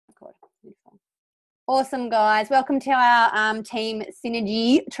Awesome, guys. Welcome to our team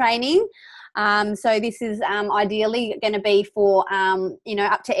synergy training. So this is ideally going to be for,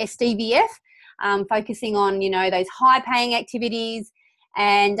 up to SDVF, focusing on, those high-paying activities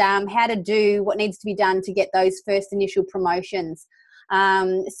and how to do what needs to be done to get those first initial promotions.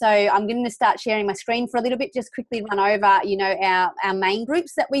 So I'm going to start sharing my screen for a little bit, just quickly run over, our main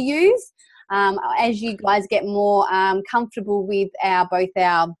groups that we use. As you guys get more comfortable with both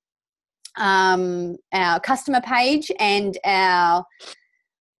our customer page and our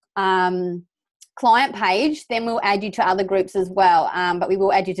client page, then we'll add you to other groups as well. But we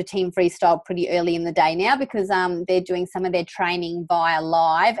will add you to Team Freestyle pretty early in the day now, because they're doing some of their training via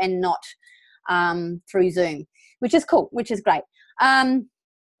live and not through Zoom, which is cool, which is great.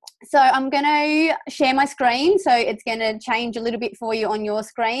 So I'm going to share my screen. So it's going to change a little bit for you on your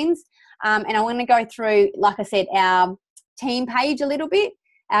screens. And I want to go through, like I said, our team page a little bit,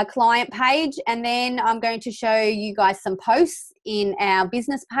 our client page, and then I'm going to show you guys some posts in our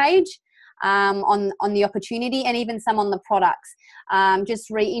business page on the opportunity, and even some on the products. Just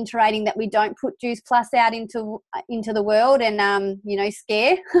reiterating that we don't put Juice Plus out into the world and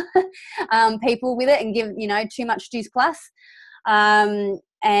scare people with it and give too much Juice Plus. And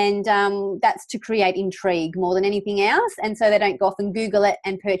that's to create intrigue more than anything else, and so they don't go off and Google it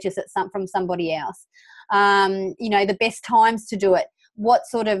and purchase it from somebody else. The best times to do it, what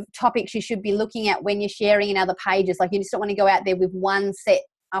sort of topics you should be looking at when you're sharing in other pages. Like, you just don't want to go out there with one set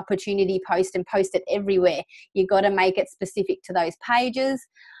opportunity post and post it everywhere. You've got to make it specific to those pages.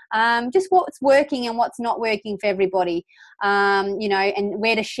 Just what's working and what's not working for everybody, and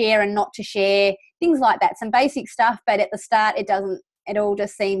where to share and not to share, things like that. Some basic stuff, but at the start it all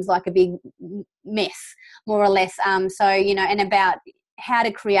just seems like a big mess, more or less. And about how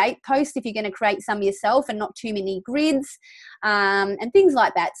to create posts if you're going to create some yourself, and not too many grids, and things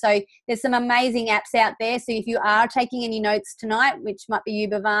like that. So there's some amazing apps out there. So if you are taking any notes tonight, which might be you,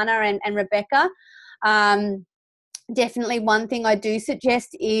 Bhavana and Rebecca, definitely one thing I do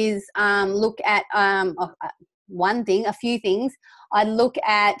suggest is look at a few things. I look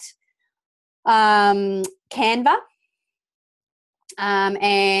at Canva,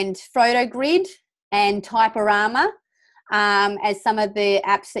 and PhotoGrid and Typorama as some of the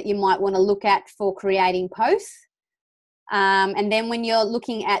apps that you might want to look at for creating posts. And then when you're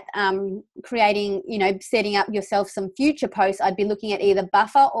looking at creating, setting up yourself some future posts, I'd be looking at either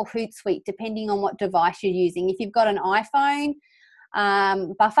Buffer or Hootsuite, depending on what device you're using. If you've got an iPhone,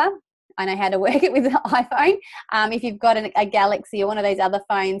 Buffer, I know how to work it with an iPhone. If you've got a Galaxy or one of those other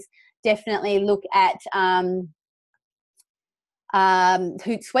phones, definitely look at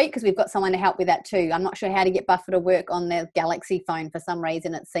Hootsuite, because we've got someone to help with that too. I'm not sure how to get Buffer to work on the Galaxy phone. For some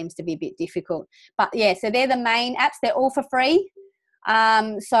reason it seems to be a bit difficult, but yeah, so they're the main apps. They're all for free,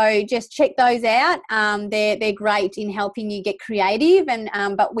 so just check those out. They're great in helping you get creative, and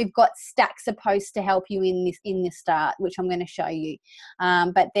but we've got stacks of posts to help you in the start, which I'm going to show you.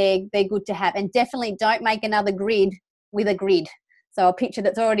 But they're good to have, and definitely don't make another grid with a grid. So a picture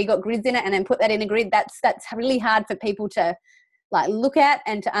that's already got grids in it and then put that in a grid, that's really hard for people to look at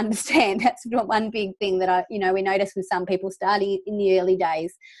and to understand. That's one big thing that we notice with some people starting in the early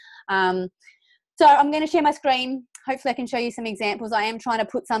days. So I'm going to share my screen. Hopefully I can show you some examples. I am trying to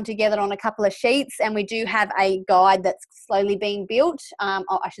put some together on a couple of sheets, and we do have a guide that's slowly being built. I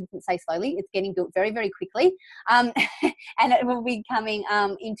shouldn't say slowly, it's getting built very, very quickly. And it will be coming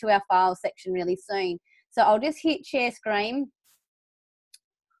into our files section really soon. So I'll just hit share screen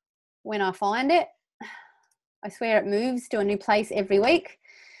when I find it. I swear it moves to a new place every week.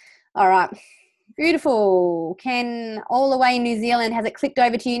 All right. Beautiful. All the way in New Zealand, has it clicked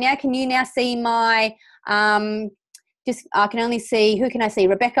over to you now? Can you now see my, I can only see, who can I see?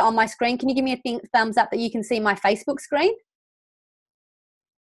 Rebecca on my screen. Can you give me a thumbs up that you can see my Facebook screen?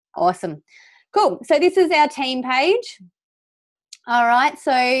 Awesome. Cool. So this is our team page. All right.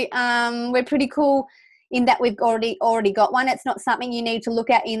 So we're pretty cool in that we've already got one. It's not something you need to look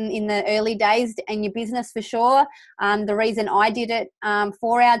at in the early days in your business, for sure. The reason I did it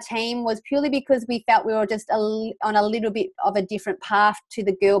for our team was purely because we felt we were just on a little bit of a different path to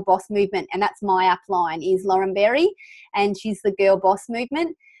the Girl Boss movement, and that's my upline is Lauren Berry, and she's the Girl Boss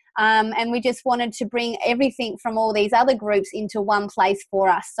movement. And we just wanted to bring everything from all these other groups into one place for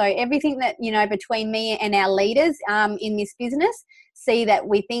us. So everything that, between me and our leaders in this business see that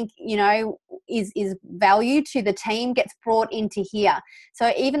we think, is value to the team gets brought into here.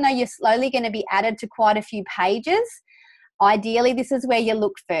 So even though you're slowly going to be added to quite a few pages, ideally this is where you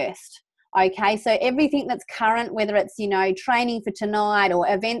look first. Okay, so everything that's current, whether it's, you know, training for tonight or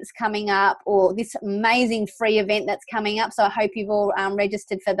events coming up or this amazing free event that's coming up. So I hope you've all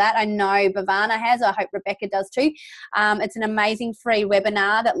registered for that. I know Bhavana has. I hope Rebecca does too. It's an amazing free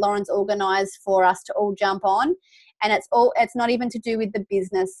webinar that Lauren's organised for us to all jump on. And it's not even to do with the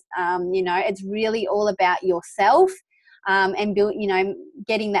business, you know, it's really all about yourself. And build, you know,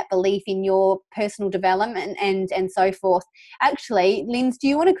 getting that belief in your personal development and so forth. Actually, Linz, do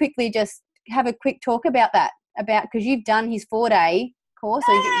you want to quickly just have a quick talk about that? About, because you've done his 4-day course.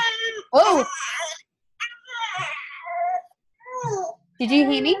 Oh, did you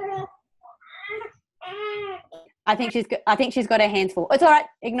hear me? I think she's got her hands full. It's all right.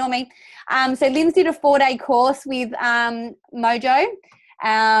 Ignore me. So Linz did a 4-day course with Mojo.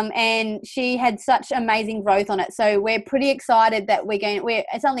 And she had such amazing growth on it. So we're pretty excited that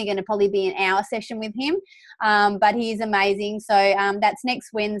it's only going to probably be an hour session with him, but he's amazing. So that's next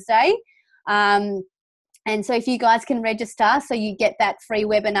Wednesday. And so if you guys can register, so you get that free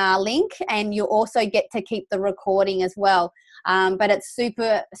webinar link, and you also get to keep the recording as well. But it's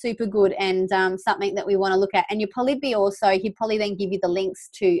super, super good, and something that we want to look at. And he'd probably then give you the links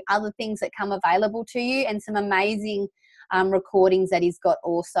to other things that come available to you, and some amazing recordings that he's got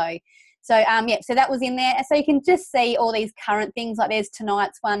also. So so that was in there. So you can just see all these current things, like there's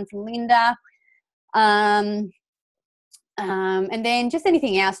tonight's one from Linda. And then just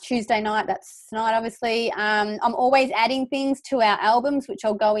anything else, Tuesday night, that's tonight obviously. I'm always adding things to our albums, which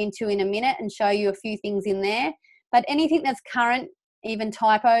I'll go into in a minute and show you a few things in there. But anything that's current, even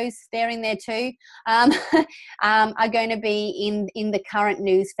typos, they're in there too, are going to be in the current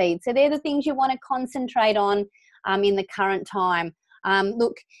news feed. So they're the things you want to concentrate on in the current time.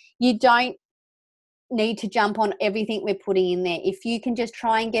 Look, you don't need to jump on everything we're putting in there. If you can just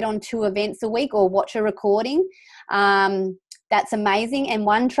try and get on 2 events a week or watch a recording, that's amazing. And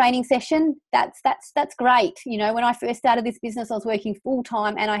 1 training session, that's great. You know, when I first started this business, I was working full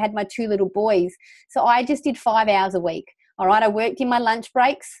time and I had my 2 little boys. So I just did 5 hours a week. All right, I worked in my lunch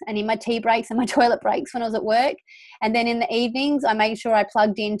breaks and in my tea breaks and my toilet breaks when I was at work. And then in the evenings, I made sure I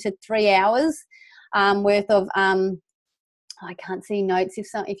plugged into 3 hours worth of I can't see notes.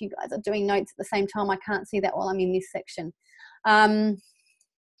 If you guys are doing notes at the same time, I can't see that while I'm in this section. Or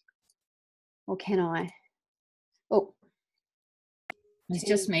can I? Oh, it's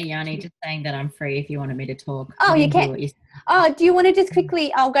just me, Yanni, just saying that I'm free if you wanted me to talk. Oh, you can. Do you want to just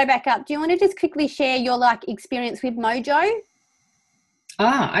quickly? I'll go back up. Do you want to just quickly share your experience with Mojo?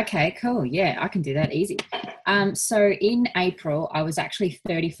 Okay, cool. Yeah, I can do that easy. So in April, I was actually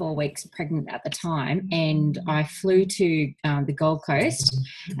 34 weeks pregnant at the time, and I flew to the Gold Coast,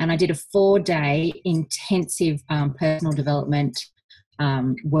 and I did a 4-day intensive personal development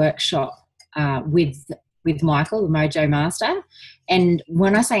workshop with Michael, the Mojo Master. And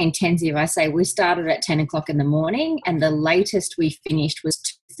when I say intensive, I say we started at 10 o'clock in the morning, and the latest we finished was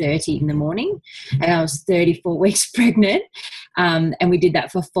 2:30 in the morning, and I was 34 weeks pregnant. And we did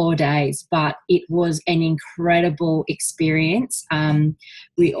that for 4 days, but it was an incredible experience.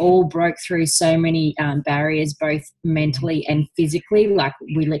 We all broke through so many barriers, both mentally and physically. Like,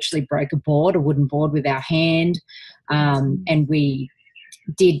 we literally broke a wooden board with our hand, and we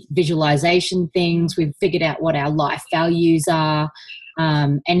did visualization things. We've figured out what our life values are.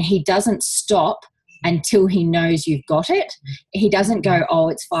 And he doesn't stop until he knows you've got it. He doesn't go, oh,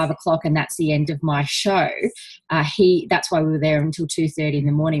 it's 5 o'clock and that's the end of my show. That's why we were there until 2:30 in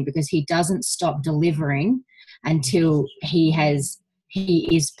the morning, because he doesn't stop delivering until he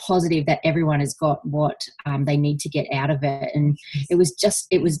is positive that everyone has got what they need to get out of it. And it was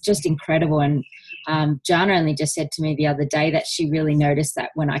just incredible. And Jana only just said to me the other day that she really noticed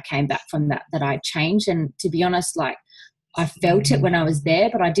that when I came back from that I changed. And to be honest, I felt it when I was there,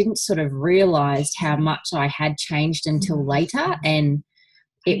 but I didn't sort of realize how much I had changed until later. And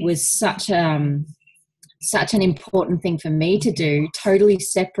it was such an important thing for me to do, totally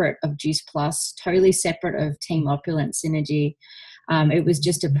separate of Juice Plus, totally separate of Team Opulent Synergy. It was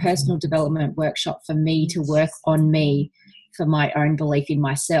just a personal development workshop for me to work on me, for my own belief in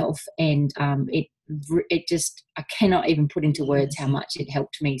myself. And it just, I cannot even put into words how much it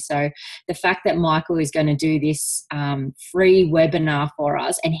helped me. So the fact that Michael is going to do this free webinar for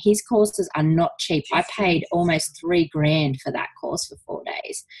us, and his courses are not cheap. I paid almost $3,000 for that course for 4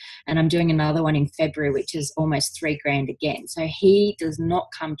 days, and I'm doing another one in February, which is almost $3,000 again. So he does not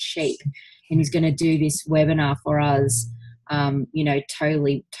come cheap, and he's going to do this webinar for us.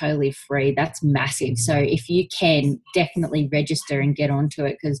 Totally free. That's massive. So if you can, definitely register and get onto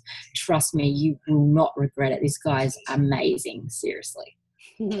it, because trust me, you will not regret it. This guy's amazing, seriously.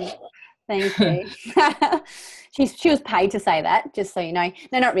 Thank you. She was paid to say that, just so you know.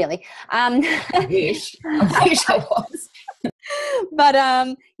 No, not really. I wish I was. But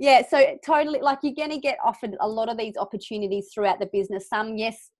yeah, so totally, like, you're going to get offered a lot of these opportunities throughout the business. Some,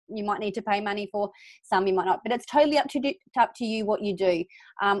 yes, you might need to pay money for, some you might not, but it's totally up to you what you do.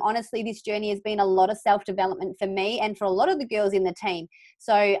 Honestly, this journey has been a lot of self-development for me and for a lot of the girls in the team.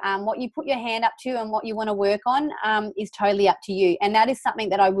 So what you put your hand up to and what you want to work on is totally up to you. And that is something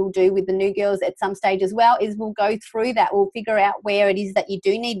that I will do with the new girls at some stage as well, is we'll go through that. We'll figure out where it is that you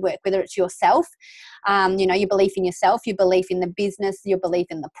do need work, whether it's yourself, your belief in yourself, your belief in the business, your belief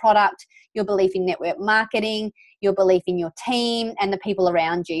in the product, your belief in network marketing, your belief in your team and the people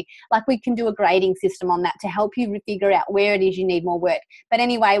around you. Like, we can do a grading system on that to help you figure out where it is you need more work. But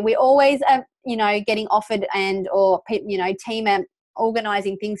anyway, we always are, getting offered team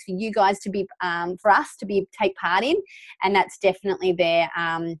organising things for you guys to be, for us to take part in. And that's definitely there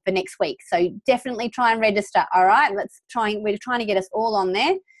for next week. So definitely try and register. All right, we're trying to get us all on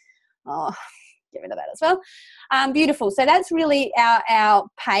there. Oh, get rid of that as well. Beautiful. So that's really our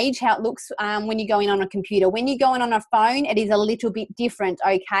page, how it looks when you go in on a computer. When you go in on a phone, it is a little bit different,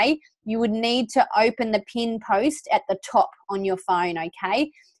 okay? You would need to open the pin post at the top on your phone,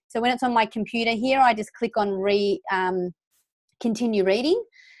 okay? So when it's on my computer here, I just click on continue reading,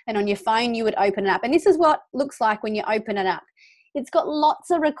 and on your phone you would open it up. And this is what it looks like when you open it up. It's got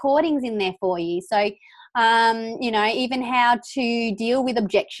lots of recordings in there for you. So even how to deal with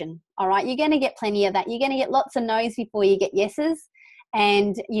objection. All right, you're going to get plenty of that. You're going to get lots of no's before you get yeses.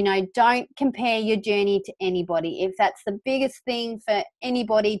 And, don't compare your journey to anybody. If that's the biggest thing for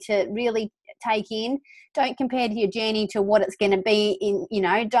anybody to really take in, don't compare your journey to what it's going to be in,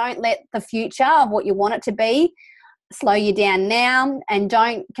 don't let the future of what you want it to be slow you down now, and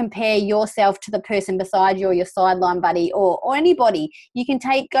don't compare yourself to the person beside you or your sideline buddy or anybody. You can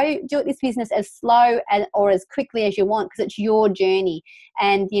go do this business as slow or as quickly as you want, because it's your journey.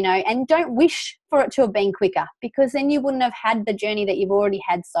 And and don't wish for it to have been quicker, because then you wouldn't have had the journey that you've already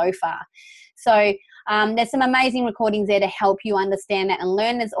had so far. So there's some amazing recordings there to help you understand that and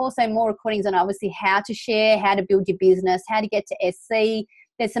learn. There's also more recordings on obviously how to share, how to build your business, how to get to SC.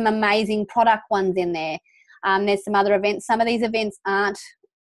 There's some amazing product ones in there. There's some other events. Some of these events aren't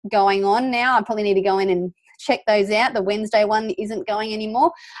going on now. I probably need to go in and check those out. The Wednesday one isn't going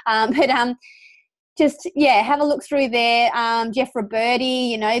anymore. Just have a look through there. Jeff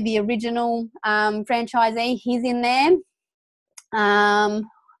Roberti, the original franchisee, he's in there.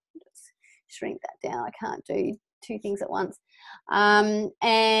 Shrink that down. I can't do two things at once. And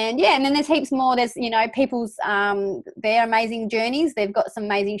then there's heaps more. There's people's their amazing journeys. They've got some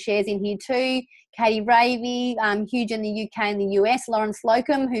amazing shares in here too. Katie Ravey, huge in the UK and the US. Lauren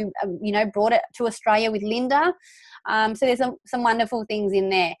Slocum, who brought it to Australia with Linda. So there's some wonderful things in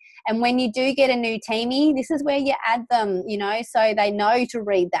there. And when you do get a new teamie, this is where you add them, so they know to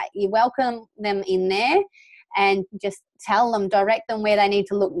read that. You welcome them in there and just direct them where they need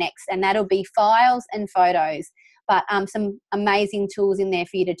to look next. And that'll be files and photos. But some amazing tools in there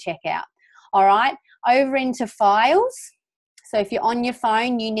for you to check out. All right, over into files. So if you're on your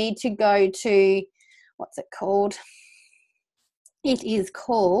phone, you need to go to, what's it called? It is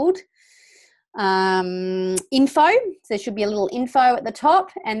called info. So there should be a little info at the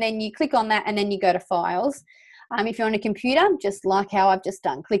top, and then you click on that, and then you go to files. If you're on a computer, just like how I've just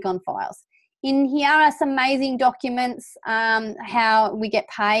done, click on files. In here are some amazing documents, how we get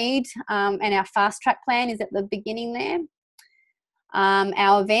paid, and our fast track plan is at the beginning there.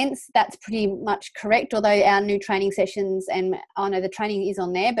 Our events, that's pretty much correct, although our new training sessions, and I know the training is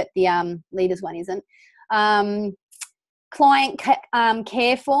on there, but the leaders one isn't. Client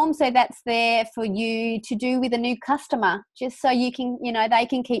care form, so that's there for you to do with a new customer, just so you can, they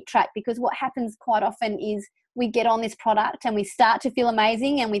can keep track, because what happens quite often is we get on this product and we start to feel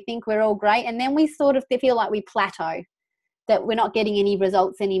amazing and we think we're all great, and then we sort of feel like we plateau, that we're not getting any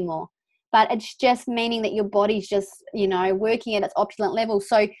results anymore. But it's just meaning that your body's just, working at its opulent level.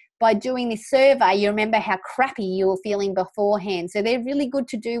 So by doing this survey, you remember how crappy you were feeling beforehand. So they're really good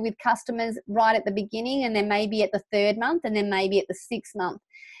to do with customers right at the beginning, and then maybe at the 3rd month, and then maybe at the 6th month,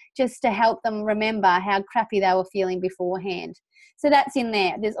 just to help them remember how crappy they were feeling beforehand. So that's in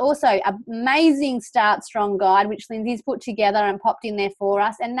there. There's also an amazing Start Strong guide, which Lindsay's put together and popped in there for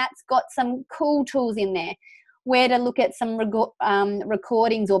us. And that's got some cool tools in there. Where to look at some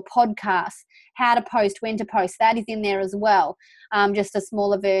recordings or podcasts, how to post, when to post. That is in there as well, just a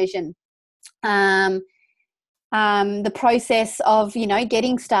smaller version. The process of,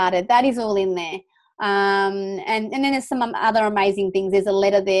 getting started, that is all in there. And then there's some other amazing things. There's a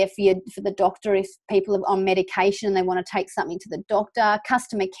letter there for the doctor if people are on medication and they want to take something to the doctor.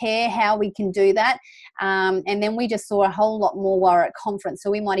 Customer care, how we can do that. And then we just saw a whole lot more while we're at conference,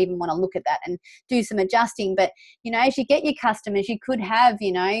 so we might even want to look at that and do some adjusting. But, as you get your customers, you could have,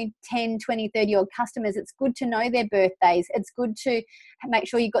 10, 20, 30 odd customers. It's good to know their birthdays. It's good to make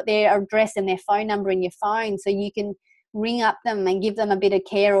sure you've got their address and their phone number in your phone so you can ring up them and give them a bit of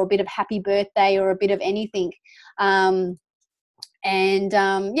care or a bit of happy birthday or a bit of anything. And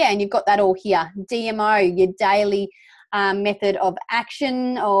you've got that all here. DMO, your daily method of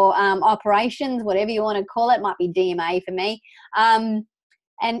action or operations, whatever you want to call it. Might be DMA for me. And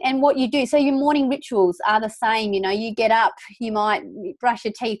what you do. So your morning rituals are the same. You get up, you might brush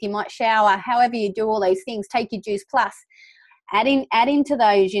your teeth, you might shower, however you do all those things. Take your Juice Plus. Add into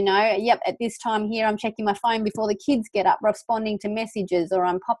those, at this time here, I'm checking my phone before the kids get up, responding to messages, or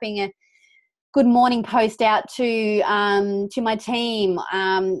I'm popping a good morning post out to my team.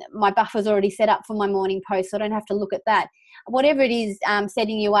 My buffer's already set up for my morning post, so I don't have to look at that. Whatever it is,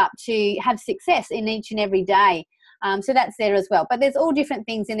 setting you up to have success in each and every day. So that's there as well. But there's all different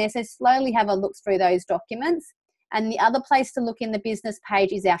things in there, so slowly have a look through those documents. And the other place to look in the business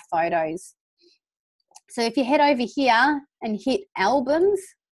page is our photos. So if you head over here and hit albums,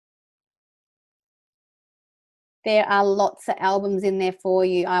 there are lots of albums in there for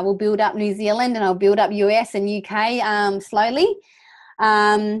you. I will build up New Zealand and I'll build up US and UK slowly.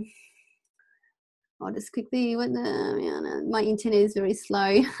 I'll just quickly, my internet is very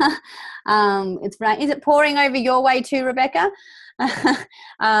slow. It's right. Is it pouring over your way too, Rebecca?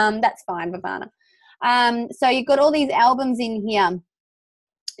 That's fine, Bhavana. So you've got all these albums in here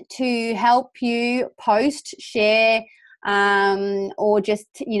to help you post, share, or just,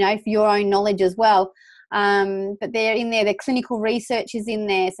 for your own knowledge as well. But they're in there. The clinical research is in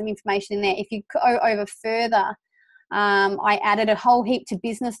there, some information in there. If you go over further, I added a whole heap to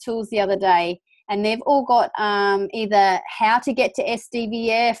business tools the other day, and they've all got either how to get to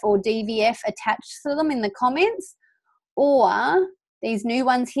SDVF or DVF attached to them in the comments, or these new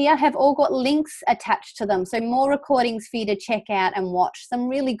ones here have all got links attached to them. So more recordings for you to check out and watch, some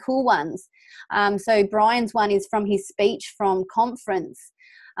really cool ones. So Brian's one is from his speech from conference.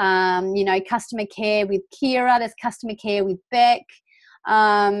 Customer care with Kira, there's customer care with Beck.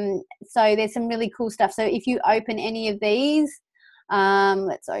 So there's some really cool stuff. So if you open any of these,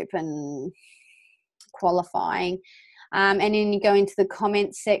 let's open qualifying. And then you go into the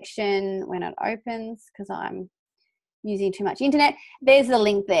comments section when it opens, because I'm using too much internet. There's the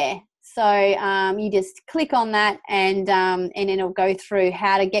link there. So you just click on that and then it'll go through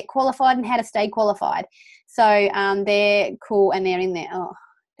how to get qualified and how to stay qualified. So they're cool and they're in there. Oh, I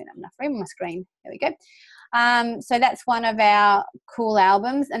don't have enough room on my screen. There we go. So that's one of our cool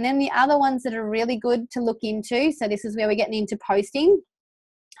albums. And then the other ones that are really good to look into. So this is where we're getting into posting.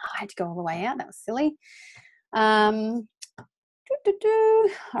 Oh, I had to go all the way out. That was silly. All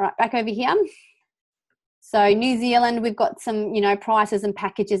right, back over here. So New Zealand, we've got some, prices and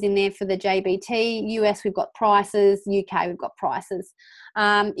packages in there for the JBT. US, we've got prices. UK, we've got prices.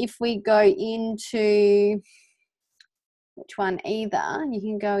 If we go into which one either, you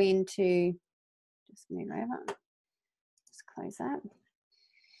can go into, just move over, just close that.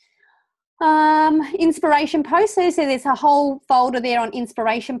 Inspiration posts. So there's a whole folder there on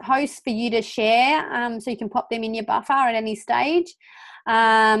inspiration posts for you to share. So you can pop them in your buffer at any stage.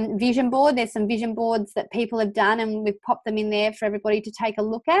 Vision board, there's some vision boards that people have done and we've popped them in there for everybody to take a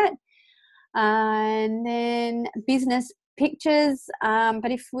look at. And then business pictures,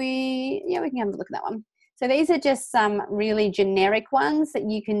 but if we can have a look at that one. So these are just some really generic ones that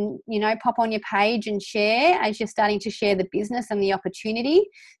you can pop on your page and share as you're starting to share the business and the opportunity.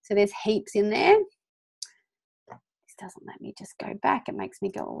 So there's heaps in there. This doesn't let me just go back, it makes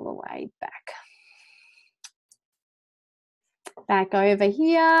me go all the way back over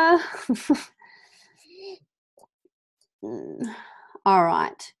here. All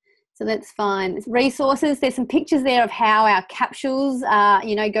right, so that's fine. Resources, there's some pictures there of how our capsules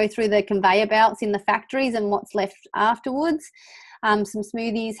go through the conveyor belts in the factories and what's left afterwards. Some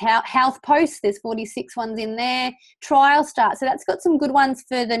smoothies, health posts, there's 46 ones in there. Trial start, so that's got some good ones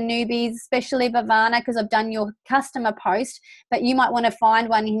for the newbies, especially Bhavana, because I've done your customer post, but you might want to find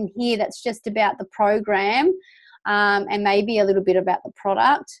one in here that's just about the program. And maybe a little bit about the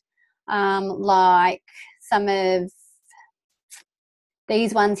product, like some of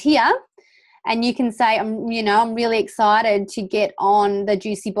these ones here. And you can say, I'm really excited to get on the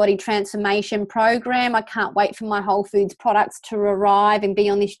Juicy Body Transformation Program. I can't wait for my Whole Foods products to arrive and be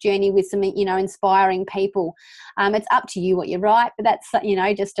on this journey with some, inspiring people. It's up to you what you write, but that's,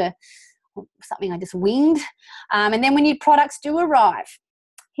 just something I just winged. And then when your products do arrive,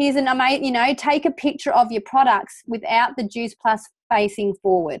 here's an amazing, take a picture of your products without the Juice Plus facing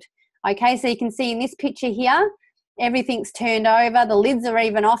forward. Okay, so you can see in this picture here, everything's turned over, the lids are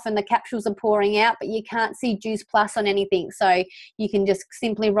even off and the capsules are pouring out, but you can't see Juice Plus on anything. So you can just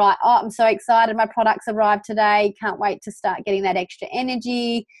simply write, oh, I'm so excited, my products arrived today, can't wait to start getting that extra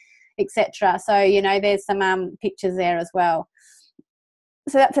energy, etc. So, there's some pictures there as well.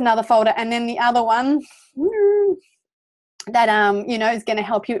 So that's another folder. And then the other one that, is going to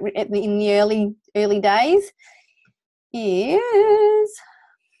help you in the early days is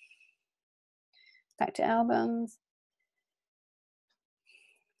back to albums.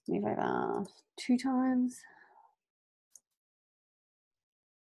 Move over 2 times.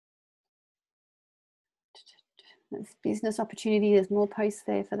 There's business opportunity. There's more posts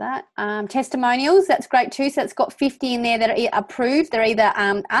there for that. Testimonials, that's great too. So it's got 50 in there that are approved. They're either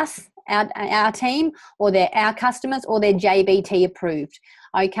us, our team, or they're our customers, or they're JBT approved.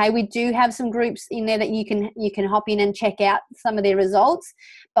 Okay, we do have some groups in there that you can hop in and check out some of their results,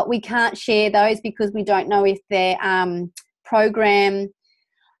 but we can't share those because we don't know if they're program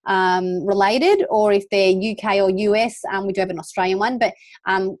related or if they're UK or US. We do have an Australian one, but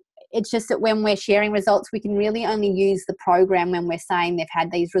it's just that when we're sharing results, we can really only use the program when we're saying they've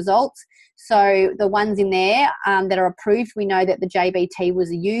had these results. So the ones in there that are approved, we know that the JBT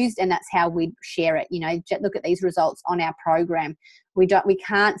was used, and that's how we share it. Look at these results on our program. We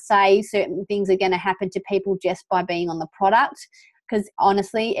can't say certain things are going to happen to people just by being on the product, because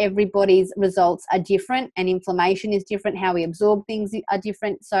honestly, everybody's results are different and inflammation is different. How we absorb things are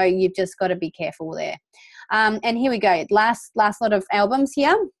different. So you've just got to be careful there. And here we go. Last lot of albums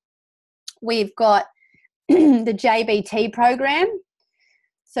here. We've got the JBT program.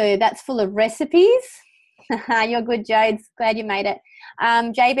 So that's full of recipes. You're good, Jode. Glad you made it.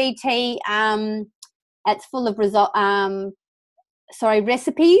 JBT, it's full of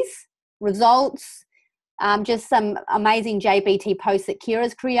recipes, results, just some amazing JBT posts that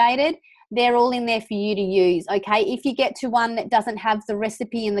Kira's created. They're all in there for you to use, okay? If you get to one that doesn't have the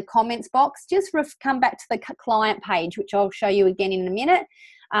recipe in the comments box, just come back to the client page, which I'll show you again in a minute.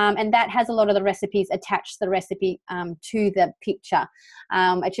 And that has a lot of the recipes attached the recipe to the picture.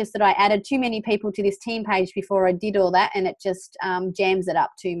 It's just that I added too many people to this team page before I did all that, and it just jams it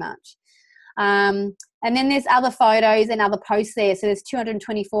up too much. And then there's other photos and other posts there. So there's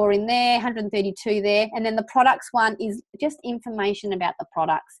 224 in there, 132 there. And then the products one is just information about the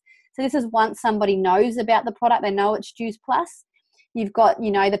products. So this is once somebody knows about the product, they know it's Juice Plus. You've got,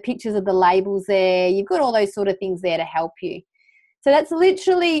 the pictures of the labels there. You've got all those sort of things there to help you. So that's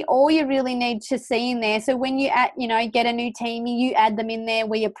literally all you really need to see in there. So when you get a new team, you add them in there,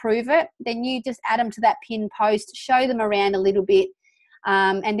 we approve it, then you just add them to that pin post, show them around a little bit,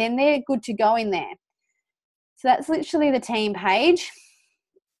 and then they're good to go in there. So that's literally the team page.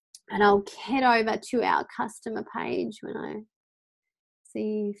 And I'll head over to our customer page when I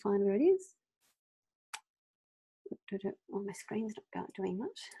find where it is. Oh, my screen's not doing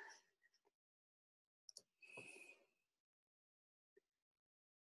much.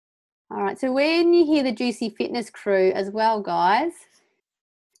 All right, so when you hear the Juicy Fitness crew as well, guys,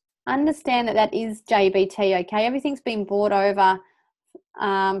 understand that is JBT, okay? Everything's been brought over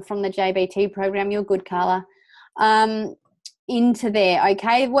from the JBT program. You're good, Carla. Into there,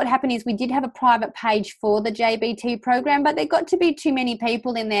 okay? What happened is we did have a private page for the JBT program, but there got to be too many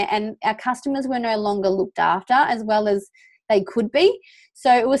people in there, and our customers were no longer looked after as well as they could be.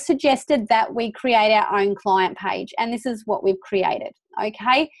 So it was suggested that we create our own client page, and this is what we've created,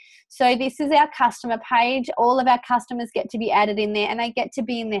 okay? So this is our customer page. All of our customers get to be added in there, and they get to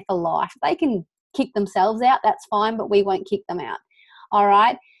be in there for life. They can kick themselves out, that's fine, but we won't kick them out, all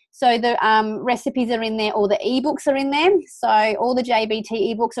right? So the recipes are in there, all the ebooks are in there. So all the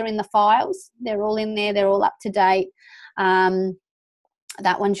JBT ebooks are in the files. They're all in there. They're all up to date.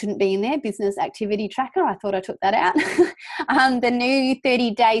 That one shouldn't be in there, business activity tracker. I thought I took that out. The new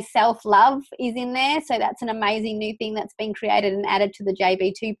 30-day self-love is in there. So that's an amazing new thing that's been created and added to the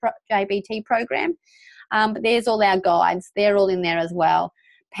JBT program. But there's all our guides. They're all in there as well.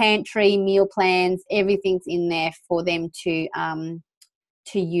 Pantry, meal plans, everything's in there for them to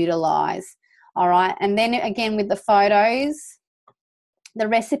utilize. All right. And then again with the photos, the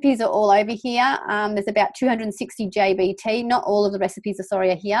recipes are all over here. There's about 260 JBT. Not all of the recipes are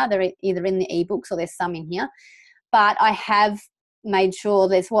here. They're either in the ebooks or there's some in here. But I have made sure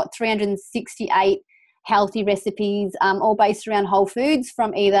there's 368 healthy recipes, all based around whole foods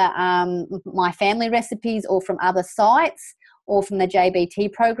from either my family recipes or from other sites, or from the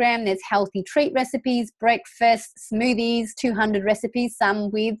JBT program. There's healthy treat recipes, breakfast, smoothies, 200 recipes,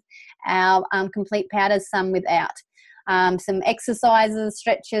 some with our complete powders, some without. Some exercises,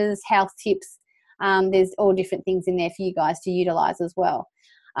 stretches, health tips. There's all different things in there for you guys to utilize as well.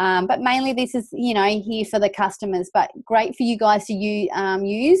 But mainly this is, here for the customers, but great for you guys to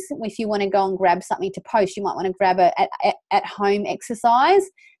use if you want to go and grab something to post. You might want to grab a at home exercise.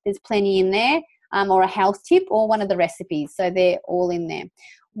 There's plenty in there, or a health tip, or one of the recipes. So they're all in there.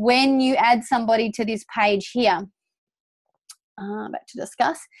 When you add somebody to this page here, back to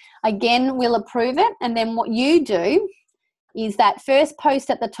discuss, again, we'll approve it. And then what you do is that first post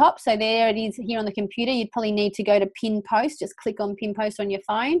at the top. So there it is here on the computer. You'd probably need to go to pin post. Just click on pin post on your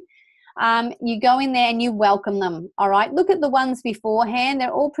phone. You go in there and you welcome them. All right. Look at the ones beforehand.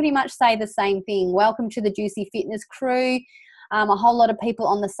 They're all pretty much say the same thing. Welcome to the Juicy Fitness crew. A whole lot of people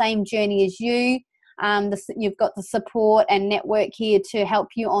on the same journey as you. You've got the support and network here to help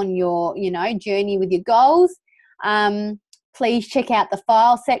you on your, journey with your goals. Please check out the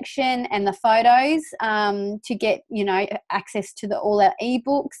file section and the photos to get, access to all our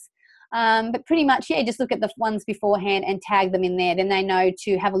ebooks. But pretty much, just look at the ones beforehand and tag them in there. Then they know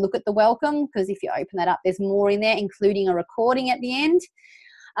to have a look at the welcome, because if you open that up, there's more in there, including a recording at the end.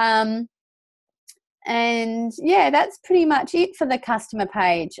 And that's pretty much it for the customer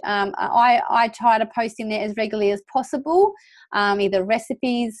page. I try to post in there as regularly as possible, either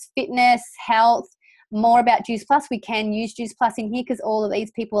recipes, fitness, health, more about Juice Plus. We can use Juice Plus in here because all of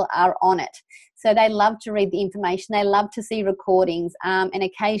these people are on it. So they love to read the information. They love to see recordings. And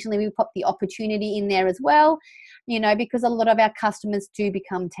occasionally we pop the opportunity in there as well, because a lot of our customers do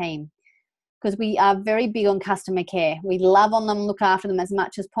become team, because we are very big on customer care. We love on them, look after them as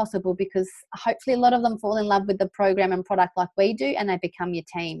much as possible, because hopefully a lot of them fall in love with the program and product like we do, and they become your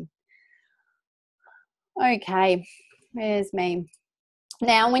team. Okay, there's me.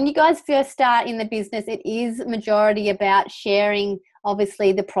 Now, when you guys first start in the business, it is majority about sharing,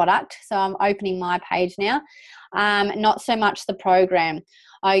 obviously, the product. So I'm opening my page now. Not so much the program,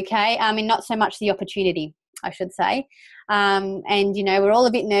 okay? Not so much the opportunity, I should say. And, we're all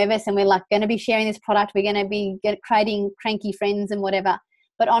a bit nervous, and we're like going to be sharing this product. We're going to be creating cranky friends and whatever.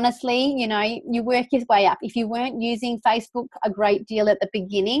 But honestly, you work your way up. If you weren't using Facebook a great deal at the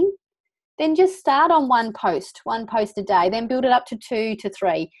beginning, then just start on one post a day, then build it up to 2 to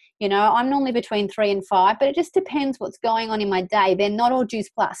 3. I'm normally between 3 and 5, but it just depends what's going on in my day. They're not all Juice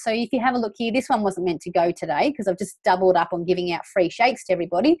Plus. So if you have a look here, this one wasn't meant to go today because I've just doubled up on giving out free shakes to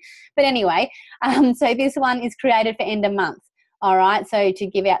everybody. But anyway, so this one is created for end of month. All right, so to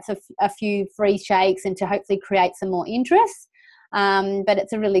give out a few free shakes and to hopefully create some more interest. But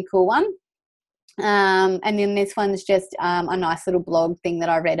it's a really cool one. And then this one's just a nice little blog thing that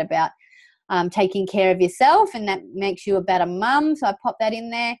I read about. Taking care of yourself, and that makes you a better mum. So I popped that in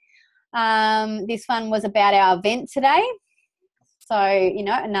there. This one was about our event today. So,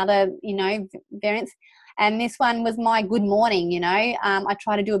 another, variance. And this one was my good morning, I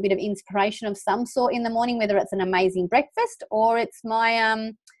try to do a bit of inspiration of some sort in the morning, whether it's an amazing breakfast or it's my,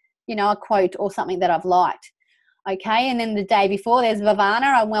 a quote or something that I've liked. Okay, and then the day before, there's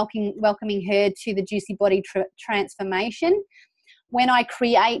Vivana. I'm welcoming her to the Juicy Body Transformation. When I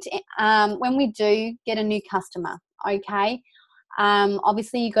create, when we do get a new customer, okay,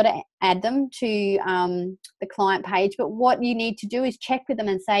 obviously you've got to add them to the client page, but what you need to do is check with them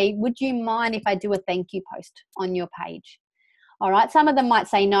and say, would you mind if I do a thank you post on your page? All right, some of them might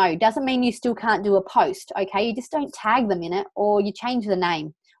say no. Doesn't mean you still can't do a post, okay? You just don't tag them in it, or you change the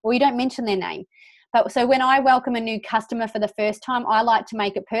name, or you don't mention their name. But so when I welcome a new customer for the first time, I like to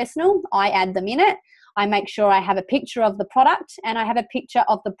make it personal. I add them in it. I make sure I have a picture of the product and I have a picture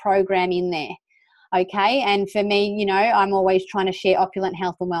of the program in there. Okay. And for me, I'm always trying to share Opulent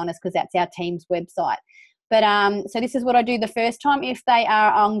Health and Wellness because that's our team's website. But so this is what I do the first time. If they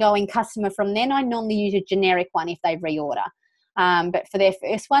are ongoing customer from then, I normally use a generic one if they reorder. But for their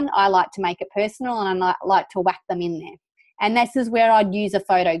first one, I like to make it personal, and I like to whack them in there. And this is where I'd use a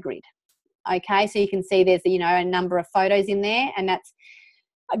photo grid. Okay. So you can see there's, a number of photos in there, and that's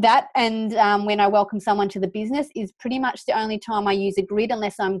that. And when I welcome someone to the business is pretty much the only time I use a grid,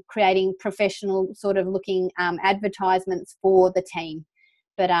 unless I'm creating professional sort of looking advertisements for the team.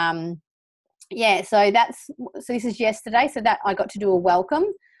 But so this is yesterday. So that I got to do a welcome.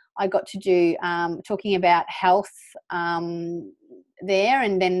 I got to do talking about health there,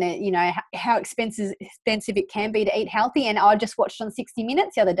 and then how expensive it can be to eat healthy. And I just watched on 60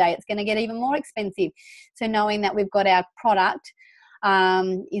 Minutes the other day. It's going to get even more expensive. So knowing that we've got our product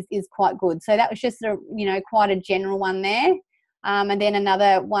is quite good. So that was just quite a general one there. and then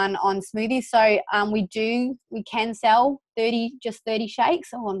another one on smoothies. So we can sell 30 shakes.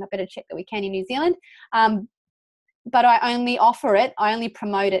 Oh, I better check that we can in New Zealand. But I only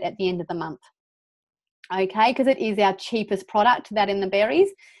promote it at the end of the month. Okay, because it is our cheapest product, that in the berries.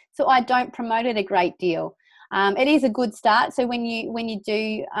 So I don't promote it a great deal. It is a good start. So when you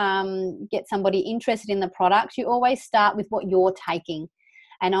do get somebody interested in the product, you always start with what you're taking.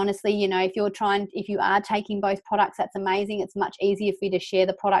 And honestly, you know, if you are taking both products, that's amazing. It's much easier for you to share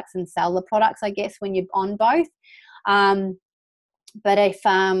the products and sell the products, I guess, when you're on both. But if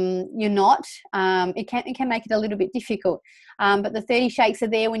you're not, it can make it a little bit difficult. But the 30 shakes are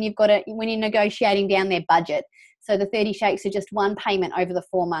there when you're negotiating down their budget. So the 30 shakes are just one payment over the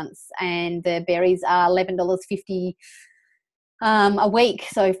 4 months, and the berries are $11.50 a week,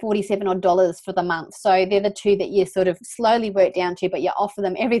 so $47 odd for the month. So they're the two that you sort of slowly work down to, but you offer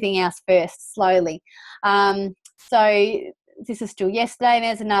them everything else first, slowly. So this is still yesterday.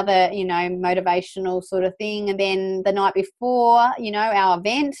 There's another, you know, motivational sort of thing. And then the night before, you know, our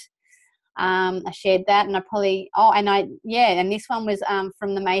event, I shared that, and and this one was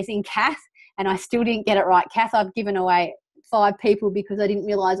from the amazing Kath, and I still didn't get it right. Kath, I've given away 5 people because I didn't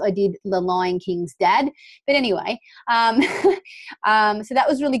realize I did the Lion King's dad. But anyway, so that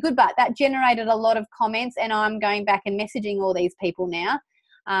was really good, but that generated a lot of comments, and I'm going back and messaging all these people now.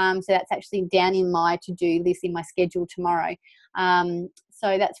 So that's actually down in my to-do list in my schedule tomorrow.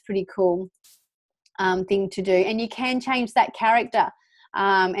 So that's pretty cool thing to do. And you can change that character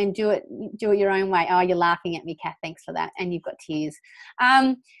and do it your own way. Oh, you're laughing at me, Kath. Thanks for that. And you've got tears.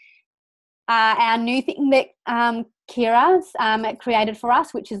 Our new thing that Kira's created for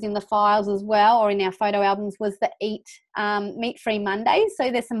us, which is in the files as well, or in our photo albums, was the meat-free Mondays.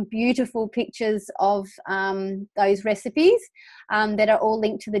 So there's some beautiful pictures of those recipes that are all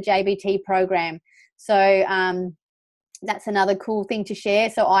linked to the JBT program. So that's another cool thing to share.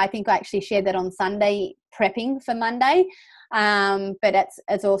 So I think I actually shared that on Sunday, prepping for Monday. But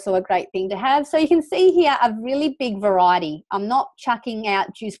it's also a great thing to have. So you can see here a really big variety. I'm not chucking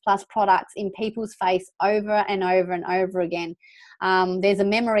out Juice Plus products in people's face over and over and over again. There's a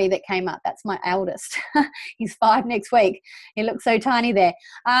memory that came up. That's my eldest. He's 5 next week. He looks so tiny there.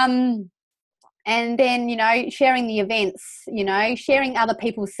 And then, you know, sharing the events, you know, sharing other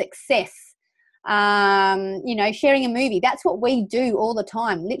people's success. You know, sharing a movie. That's what we do all the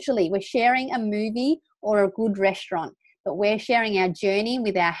time. Literally, we're sharing a movie or a good restaurant, but we're sharing our journey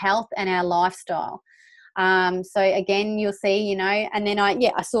with our health and our lifestyle. So again, you'll see, you know, and then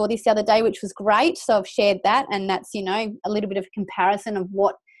I saw this the other day, which was great. So I've shared that, and that's, you know, a little bit of a comparison of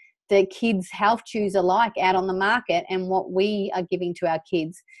what the kids' health chews are like out on the market and what we are giving to our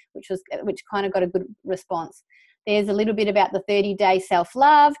kids, which kind of got a good response. There's a little bit about the 30-day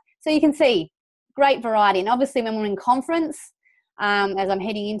self-love. So you can see great variety. And obviously when we're in conference, as I'm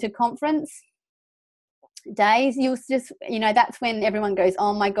heading into conference days, you'll just, you know, that's when everyone goes,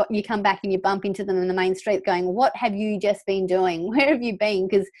 oh my God, you come back and you bump into them in the main street going, what have you just been doing? Where have you been?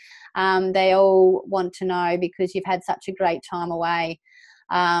 Because they all want to know, because you've had such a great time away.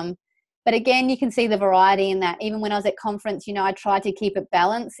 But again, you can see the variety in that. Even when I was at conference, you know, I tried to keep it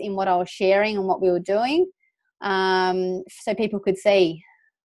balanced in what I was sharing and what we were doing, so people could see.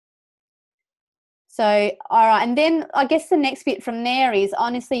 So, all right. And then I guess the next bit from there is,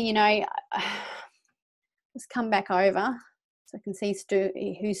 honestly, you know, let's come back over so I can see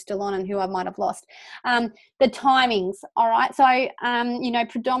who's still on and who I might have lost. The timings, all right. So, you know,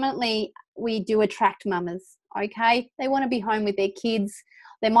 predominantly we do attract mamas, okay? They want to be home with their kids.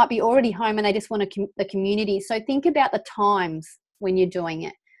 They might be already home and they just want the community. So think about the times when you're doing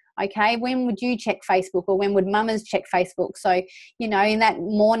it, okay? When would you check Facebook, or when would mamas check Facebook? So, you know, in that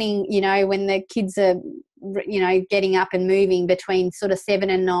morning, you know, when the kids are, you know, getting up and moving between sort of 7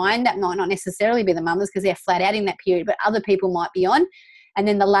 and 9, that might not necessarily be the mamas because they're flat out in that period, but other people might be on. And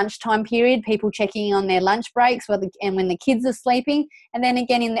then the lunchtime period, people checking on their lunch breaks and when the kids are sleeping. And then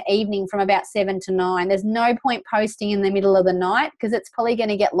again in the evening from about 7 to 9. There's no point posting in the middle of the night because it's probably going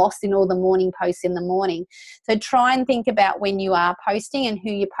to get lost in all the morning posts in the morning. So try and think about when you are posting and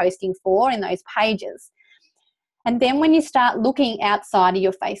who you're posting for in those pages. And then when you start looking outside of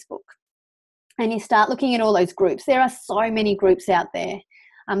your Facebook and you start looking at all those groups, there are so many groups out there.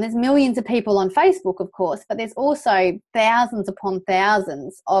 There's millions of people on Facebook, of course, but there's also thousands upon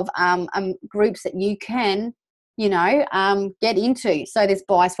thousands of groups that you can, you know, get into. So there's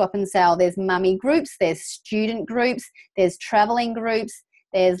buy, swap and sell. There's mummy groups. There's student groups. There's traveling groups.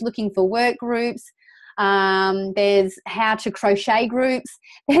 There's looking for work groups. There's how to crochet groups.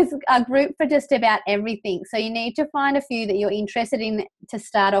 There's a group for just about everything. So you need to find a few that you're interested in to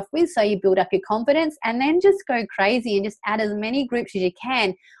start off with, so you build up your confidence, and then just go crazy and just add as many groups as you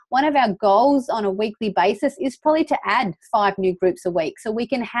can. One of our goals on a weekly basis is probably to add 5 new groups a week, so we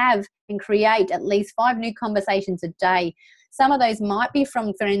can have and create at least 5 new conversations a day. Some of those might be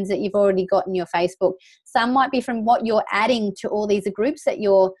from friends that you've already got in your Facebook. Some might be from what you're adding to all these groups that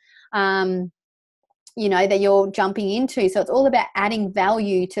you're that you're jumping into. So it's all about adding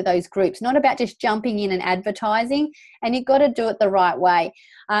value to those groups, not about just jumping in and advertising. And you've got to do it the right way.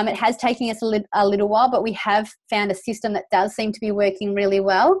 It has taken us a little while, but we have found a system that does seem to be working really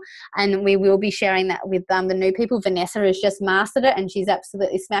well. And we will be sharing that with the new people. Vanessa has just mastered it and she's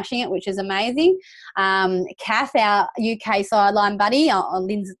absolutely smashing it, which is amazing. Kath, our UK sideline buddy,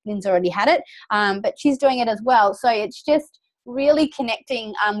 Lynn's already had it, but she's doing it as well. So it's just really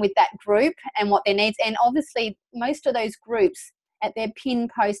connecting with that group and what their needs. And obviously most of those groups at their pin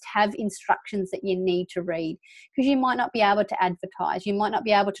post have instructions that you need to read, because you might not be able to advertise, you might not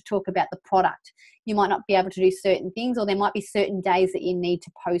be able to talk about the product, you might not be able to do certain things, or there might be certain days that you need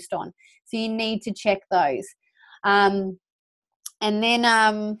to post on. So you need to check those. And then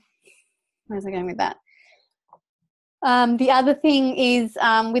where's I going with that? The other thing is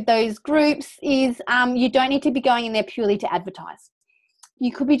with those groups is you don't need to be going in there purely to advertise.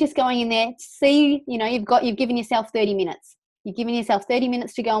 You could be just going in there to see, you've given yourself 30 minutes. You've given yourself 30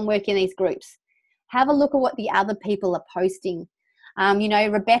 minutes to go and work in these groups. Have a look at what the other people are posting.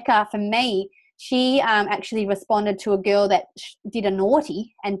 Rebecca, for me, she actually responded to a girl that did a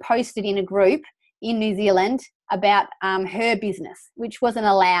naughty and posted in a group in New Zealand about her business, which wasn't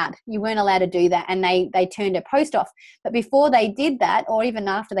allowed. You weren't allowed to do that, and they turned her post off. But before they did that, or even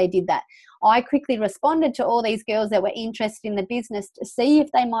after they did that, I quickly responded to all these girls that were interested in the business to see if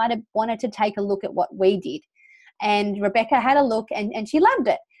they might have wanted to take a look at what we did. And Rebecca had a look and she loved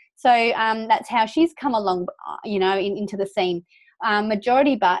it. So that's how she's come along, into the scene.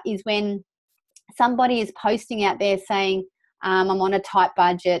 Majority but is when somebody is posting out there saying, I'm on a tight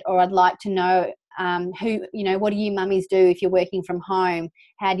budget, or I'd like to know what do you mummies do if you're working from home?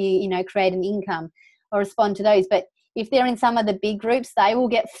 How do you, create an income, or respond to those? But if they're in some of the big groups, they will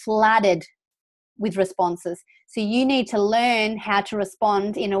get flooded with responses. So you need to learn how to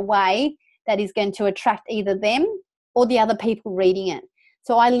respond in a way that is going to attract either them or the other people reading it.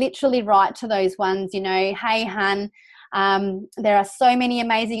 So I literally write to those ones, hey, hun, there are so many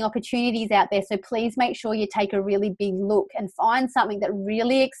amazing opportunities out there. So please make sure you take a really big look and find something that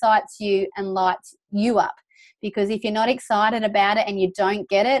really excites you and lights you up. Because if you're not excited about it and you don't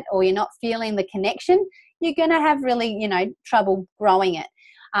get it, or you're not feeling the connection, you're going to have really, trouble growing it.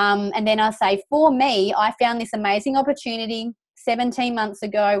 And then I say, for me, I found this amazing opportunity 17 months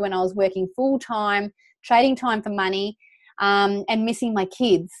ago when I was working full-time, trading time for money, and missing my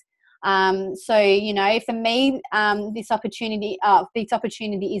kids. For me, this opportunity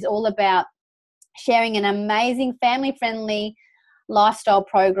is all about sharing an amazing family-friendly lifestyle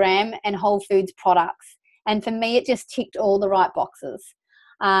program and whole foods products. And for me, it just ticked all the right boxes.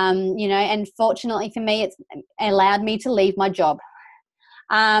 And fortunately for me, it's allowed me to leave my job.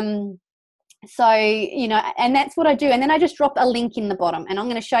 And that's what I do. And then I just drop a link in the bottom, and I'm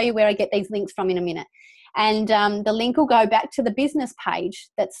going to show you where I get these links from in a minute. And the link will go back to the business page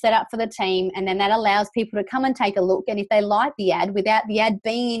that's set up for the team, and then that allows people to come and take a look. And if they like the ad, without the ad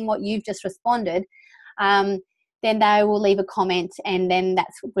being in what you've just responded, then they will leave a comment, and then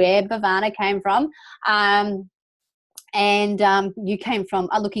that's where Bhavana came from. You came from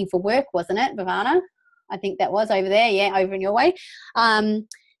Looking for Work, wasn't it, Bhavana? I think that was over there, yeah, over in your way. And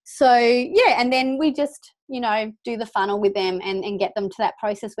then we just, do the funnel with them and get them to that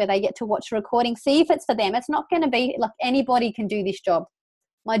process where they get to watch a recording, see if it's for them. It's not going to be like anybody can do this job.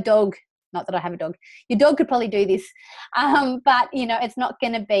 My dog, not that I have a dog, your dog could probably do this, but it's not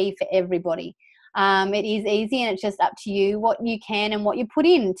going to be for everybody. It is easy, and it's just up to you what you can and what you put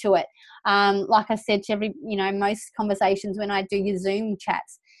into it. Like I said to most conversations when I do your Zoom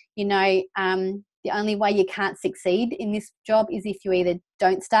chats, the only way you can't succeed in this job is if you either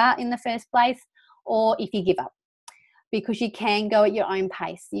don't start in the first place or if you give up, because you can go at your own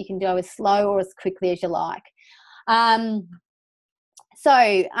pace. You can go as slow or as quickly as you like. And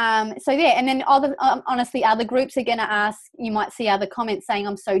then honestly, other groups are going to ask, you might see other comments saying,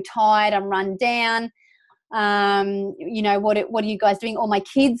 I'm so tired, I'm run down. What are you guys doing? Or my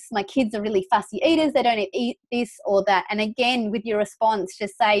kids are really fussy eaters. They don't eat this or that. And again, with your response,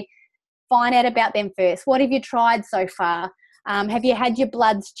 just say, find out about them first. What have you tried so far? Have you had your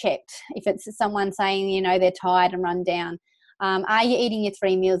bloods checked? If it's someone saying, they're tired and run down. Are you eating your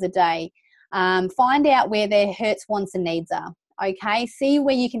 3 meals a day? Find out where their hurts, wants and needs are. Okay, see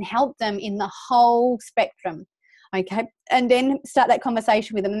where you can help them in the whole spectrum. Okay, and then start that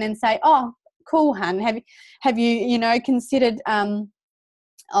conversation with them, and then say, oh, cool, hun, have you considered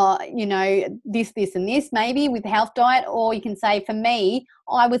this and this, maybe with health diet? Or you can say, for me,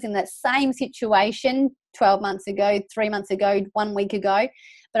 I was in that same situation 12 months ago, 3 months ago, 1 week ago,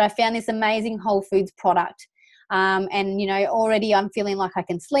 but I found this amazing whole foods product. And already I'm feeling like I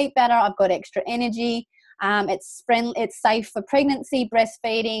can sleep better. I've got extra energy. It's safe for pregnancy,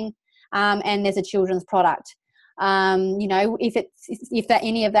 breastfeeding, and there's a children's product. If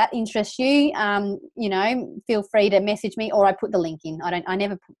any of that interests you, feel free to message me, or I put the link in. I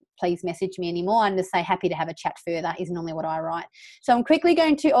never please message me anymore. I just say happy to have a chat further is normally what I write. So I'm quickly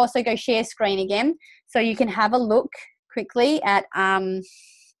going to also go share screen again, so you can have a look quickly at our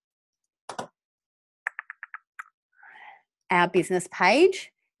business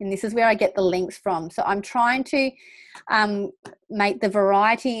page. And this is where I get the links from. So I'm trying to make the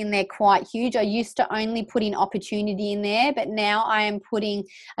variety in there quite huge. I used to only put in opportunity in there, but now I am putting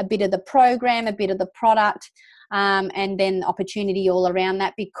a bit of the program, a bit of the product, and then opportunity all around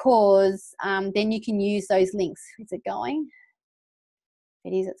that, because then you can use those links. Is it going? It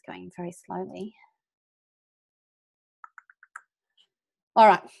is. It's going very slowly. All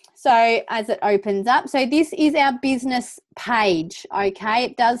right, so as it opens up, so this is our business page, okay?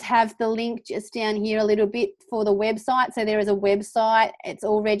 It does have the link just down here a little bit for the website. So there is a website. It's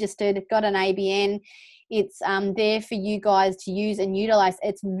all registered. It's got an ABN. It's there for you guys to use and utilize.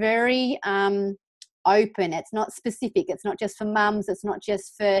 It's very open. It's not specific. It's not just for mums. It's not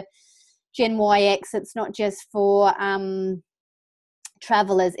just for Gen YX. It's not just for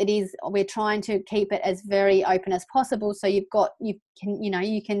travelers. We're trying to keep it as very open as possible, so you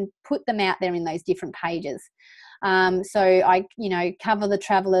can put them out there in those different pages. So I cover the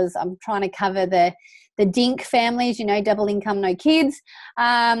travelers. I'm trying to cover the DINK families, double income, no kids,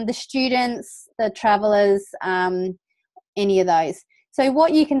 the students, the travelers, any of those. So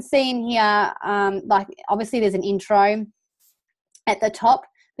what you can see in here, like obviously there's an intro at the top.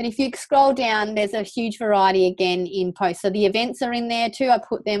 But if you scroll down, there's a huge variety again in posts. So the events are in there too. I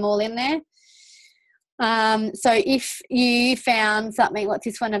put them all in there. So if you found something, what's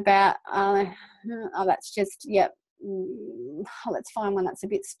this one about? That's just, yep. Let's find one that's a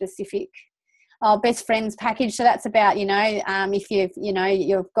bit specific. Best friends package. So that's about, if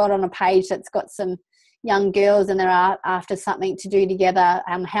you've got on a page that's got some young girls and they're after something to do together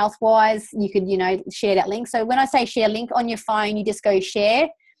health-wise, you could, share that link. So when I say share link on your phone, you just go share,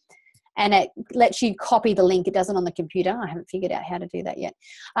 and it lets you copy the link. It doesn't on the computer. I haven't figured out how to do that yet.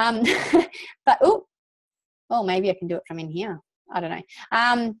 But, maybe I can do it from in here. I don't know.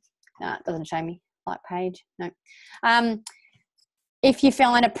 No, it doesn't show me. Like page, no. If you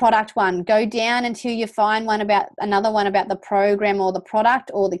find a product one, go down until you find another one about the program or the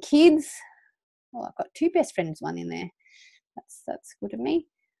product or the kids. Oh, I've got two best friends one in there. That's good of me.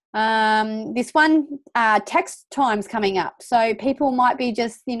 This one, tax time's coming up. So people might be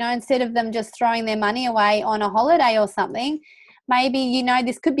just, instead of them just throwing their money away on a holiday or something, maybe,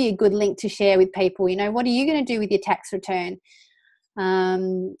 this could be a good link to share with people. What are you going to do with your tax return?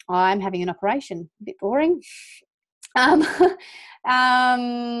 I'm having an operation. A bit boring. So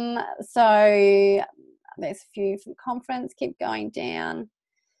there's a few from conference. Keep going down.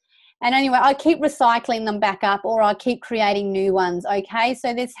 And anyway, I keep recycling them back up, or I keep creating new ones, okay?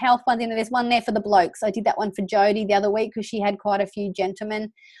 So there's health ones in there. There's one there for the blokes. I did that one for Jodie the other week because she had quite a few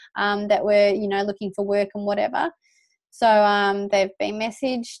gentlemen that were, looking for work and whatever. So they've been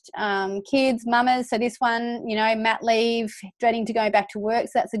messaged. Kids, mamas. So this one, mat leave, dreading to go back to work.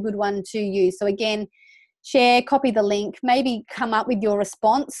 So that's a good one to use. So again, share, copy the link, maybe come up with your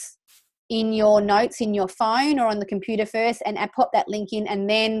response in your notes in your phone or on the computer first, and pop that link in, and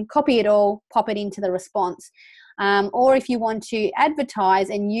then copy it all, pop it into the response. Or if you want to advertise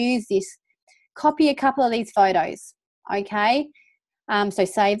and use this, copy a couple of these photos, okay? So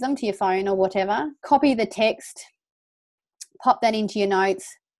save them to your phone or whatever, copy the text, pop that into your notes,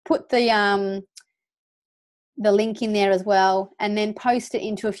 put the link in there as well, and then post it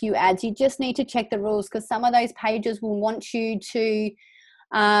into a few ads. You just need to check the rules, because some of those pages will want you to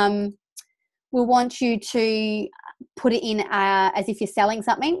put it in as if you're selling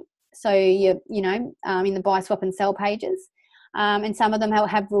something. So you're, in the buy, swap and sell pages. And some of them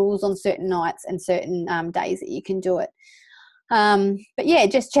have rules on certain nights and certain days that you can do it. But yeah,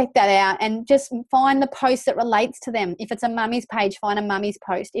 just check that out and just find the post that relates to them. If it's a mummy's page, find a mummy's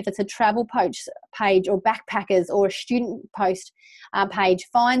post. If it's a travel page or backpackers or a student post page,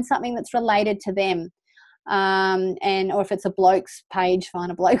 find something that's related to them. and or if it's a bloke's page,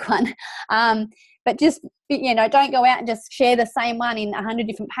 find a bloke one. But just, you know, don't go out and just share the same one in 100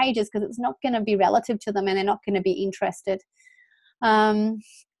 different pages, because it's not going to be relative to them and they're not going to be interested. What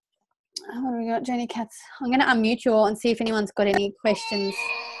have we got, Jenny Katz? I'm going to unmute you all and see if anyone's got any questions.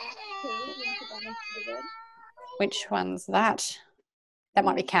 Which one's that? That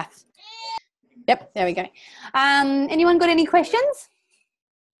might be Kath. Yep, there we go. Anyone got any questions?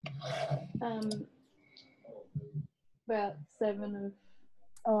 About 7 of...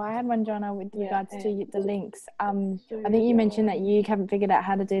 Oh, I had one, Joanna, with regards to the links. I think you mentioned that you haven't figured out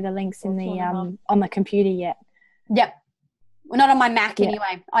how to do the links in the on the computer yet. Yep. Well, not on my Mac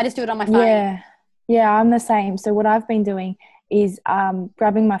anyway. I just do it on my phone. Yeah, I'm the same. So what I've been doing is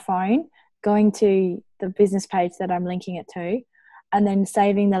grabbing my phone, going to the business page that I'm linking it to, and then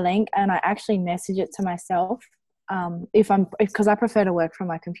saving the link, and I actually message it to myself because I prefer to work from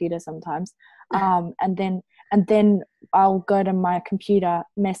my computer sometimes. And then I'll go to my computer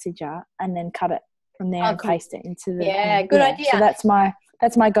messenger and then cut it from there and paste it into the good idea. So that's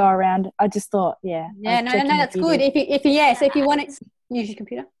my go around. I just thought no, that's good. If you want it, use your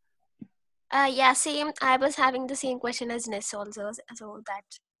computer. Same. I was having the same question as Ness also, so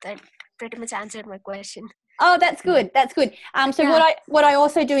that pretty much answered my question. Oh, that's good. That's good. What I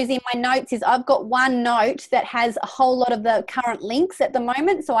also do is in my notes is I've got one note that has a whole lot of the current links at the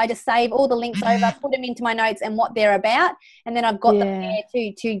moment. So I just save all the links over, put them into my notes and what they're about, and then I've got them there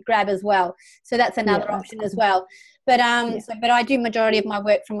to grab as well. So that's another option as well. But but I do majority of my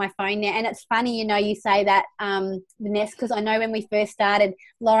work from my phone now, and it's funny, you know, you say that, Vanessa, because I know when we first started,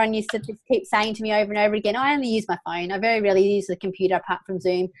 Lauren used to just keep saying to me over and over again, I only use my phone. I very rarely use the computer apart from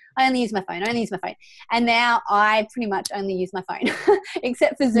Zoom. I only use my phone. And now I pretty much only use my phone,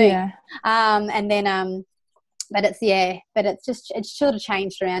 except for Zoom. Yeah. But it's sort of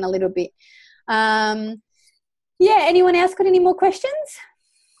changed around a little bit. Anyone else got any more questions?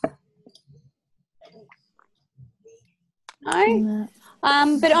 No.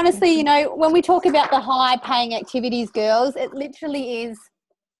 But honestly, you know, when we talk about the high paying activities, girls, it literally is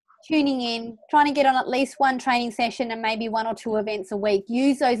tuning in, trying to get on at least one training session and maybe 1 or 2 events a week.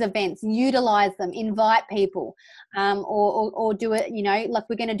 Use those events, utilize them, invite people, or do it, you know, like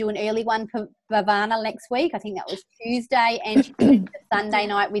we're going to do an early one for Bhavana next week. I think that was Tuesday, and she's doing the Sunday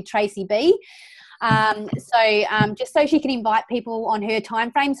night with Tracy B. Just so she can invite people on her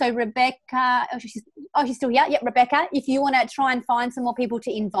time frame. So Rebecca, she's still here. Yep, Rebecca, if you want to try and find some more people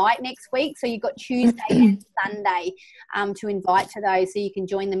to invite next week, so you've got Tuesday and Sunday to invite to those, so you can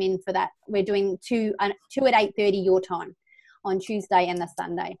join them in for that. We're doing 2 at 8:30 your time on Tuesday and the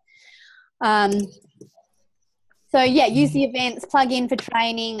Sunday. Use the events, plug in for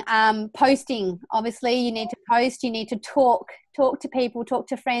training, posting. Obviously, you need to post, you need to talk to people, talk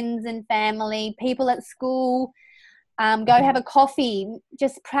to friends and family, people at school, go have a coffee.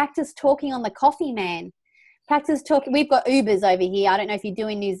 Just practice talking on the coffee, man. Practice talking. We've got Ubers over here. I don't know if you do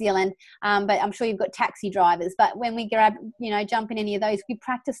in New Zealand, but I'm sure you've got taxi drivers. But when we jump in any of those, we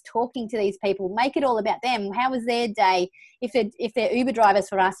practice talking to these people. Make it all about them. How was their day? If they're Uber drivers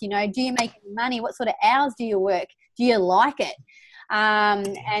for us, you know, do you make any money? What sort of hours do you work? Do you like it?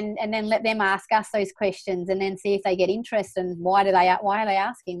 And then let them ask us those questions, and then see if they get interest, and why are they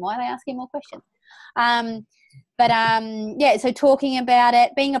asking more questions. So talking about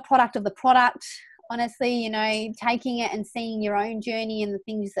it, being a product of the product. Honestly, you know, taking it and seeing your own journey and the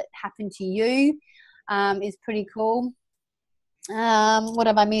things that happen to you is pretty cool. What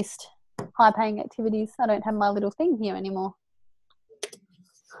have I missed? High paying activities. I don't have my little thing here anymore.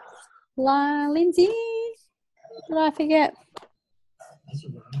 Lindsay, did I forget?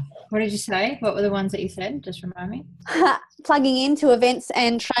 What did you say? What were the ones that you said? Just remind me. Plugging into events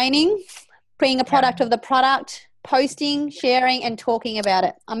and training, being a product of the product, posting, sharing, and talking about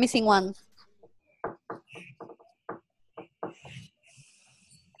it. I'm missing one.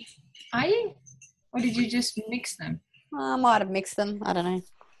 Are you? Or did you just mix them? I might have mixed them. I don't know.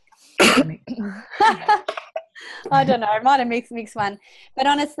 I don't know. I might have mixed one. But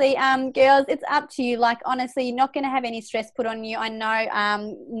honestly, girls, it's up to you. Like, honestly, you're not going to have any stress put on you. I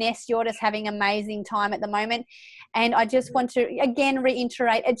know, Ness, you're just having an amazing time at the moment. And I just want to, again,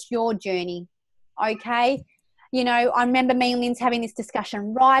 reiterate, it's your journey, okay? You know, I remember me and Lynn's having this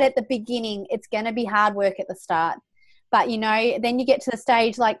discussion right at the beginning. It's going to be hard work at the start. But, you know, then you get to the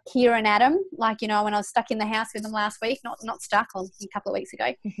stage like Kira and Adam, like, you know, when I was stuck in the house with them last week, not stuck, a couple of weeks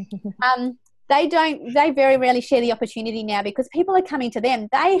ago. They very rarely share the opportunity now because people are coming to them.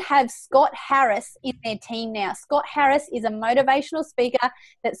 They have Scott Harris in their team now. Scott Harris is a motivational speaker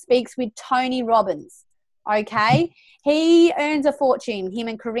that speaks with Tony Robbins. Okay. He earns a fortune. Him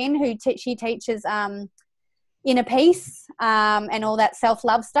and Corinne, she teaches inner peace and all that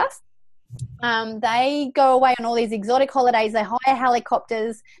self-love stuff. They go away on all these exotic holidays. They hire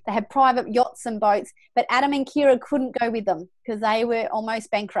helicopters. They have private yachts and boats. But Adam and Kira couldn't go with them because they were almost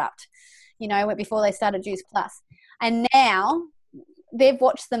bankrupt, before they started Juice Plus. And now they've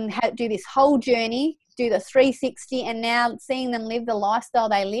watched them do this whole journey, do the 360, and now seeing them live the lifestyle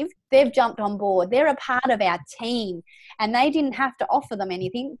they live, they've jumped on board. They're a part of our team, and they didn't have to offer them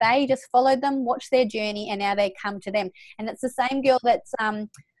anything. They just followed them, watched their journey, and now they come to them. And it's the same girl that's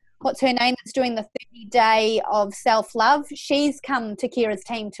what's her name, that's doing the 30-day of self-love. She's come to Kira's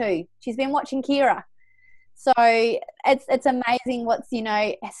team too. She's been watching Kira. So it's amazing what's,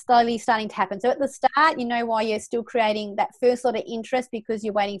 slowly starting to happen. So at the start, why you're still creating that first lot of interest, because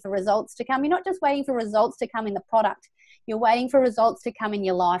you're waiting for results to come. You're not just waiting for results to come in the product. You're waiting for results to come in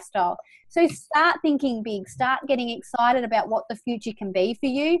your lifestyle. So start thinking big. Start getting excited about what the future can be for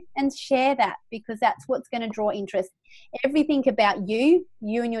you, and share that, because that's what's going to draw interest. Everything about you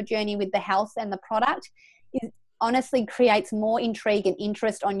and your journey with the health and the product honestly creates more intrigue and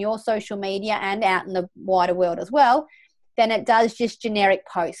interest on your social media and out in the wider world as well than it does just generic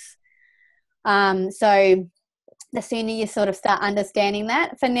posts. So the sooner you sort of start understanding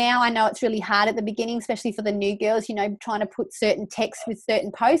that. For now, I know it's really hard at the beginning, especially for the new girls, trying to put certain text with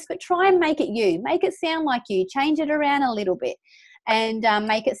certain posts, but try and make it you. Make it sound like you. Change it around a little bit and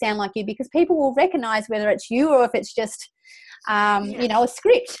make it sound like you, because people will recognize whether it's you or if it's just, a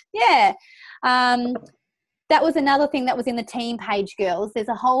script. Yeah. That was another thing that was in the team page, girls. There's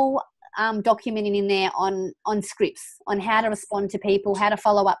a whole document in there on scripts, on how to respond to people, how to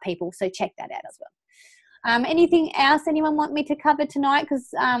follow up people. So check that out as well. Anything else anyone want me to cover tonight? Because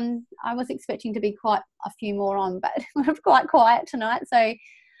I was expecting to be quite a few more on, but we're quite quiet tonight. So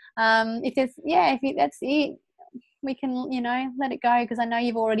if that's it, we can, let it go, because I know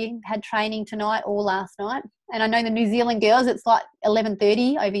you've already had training tonight or last night. And I know the New Zealand girls, it's like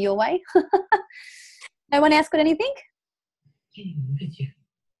 11:30 over your way. No one else got anything?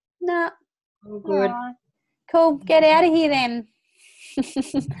 No. All good. Right. Cool. Get out of here then.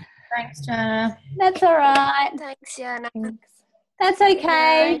 Thanks, Jana. That's all right. Thanks, Jana. That's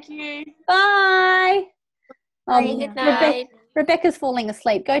okay. Thank you. Bye. Bye, good night. Rebecca's falling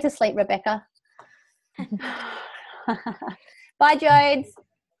asleep. Go to sleep, Rebecca. Bye, Jodes.